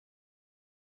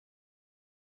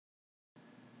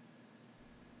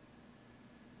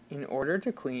In order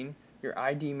to clean your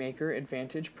ID Maker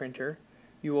Advantage printer,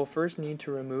 you will first need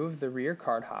to remove the rear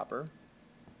card hopper,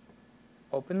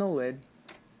 open the lid,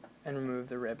 and remove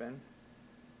the ribbon.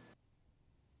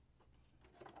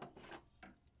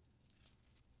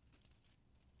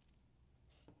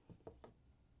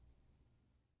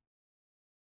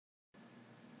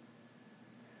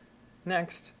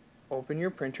 Next, open your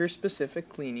printer-specific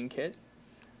cleaning kit,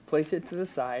 place it to the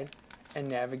side, and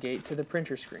navigate to the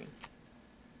printer screen.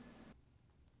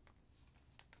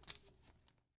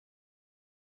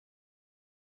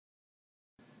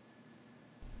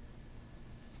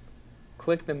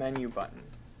 Click the menu button.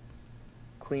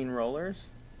 Clean rollers?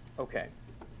 OK.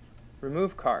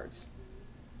 Remove cards?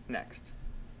 Next.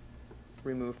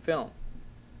 Remove film?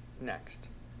 Next.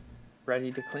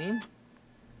 Ready to clean?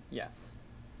 Yes.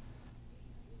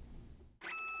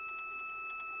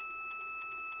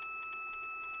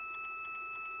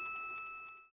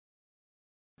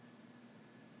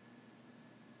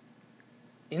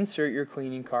 Insert your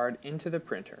cleaning card into the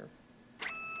printer.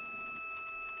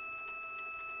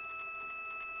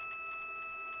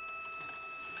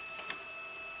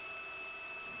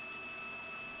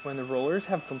 When the rollers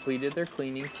have completed their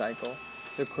cleaning cycle,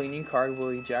 the cleaning card will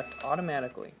eject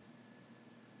automatically.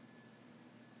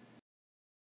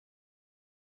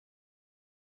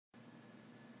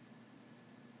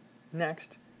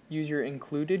 Next, use your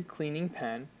included cleaning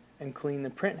pen and clean the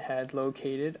print head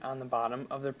located on the bottom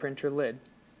of the printer lid.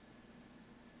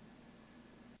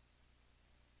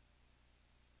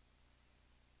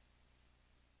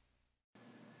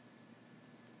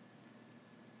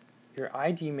 Your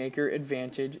ID Maker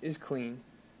Advantage is clean.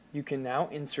 You can now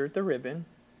insert the ribbon,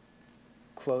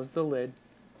 close the lid,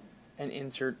 and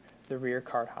insert the rear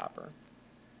card hopper.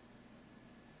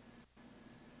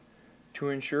 To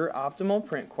ensure optimal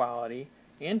print quality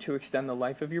and to extend the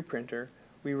life of your printer,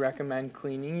 we recommend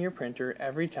cleaning your printer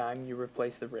every time you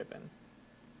replace the ribbon.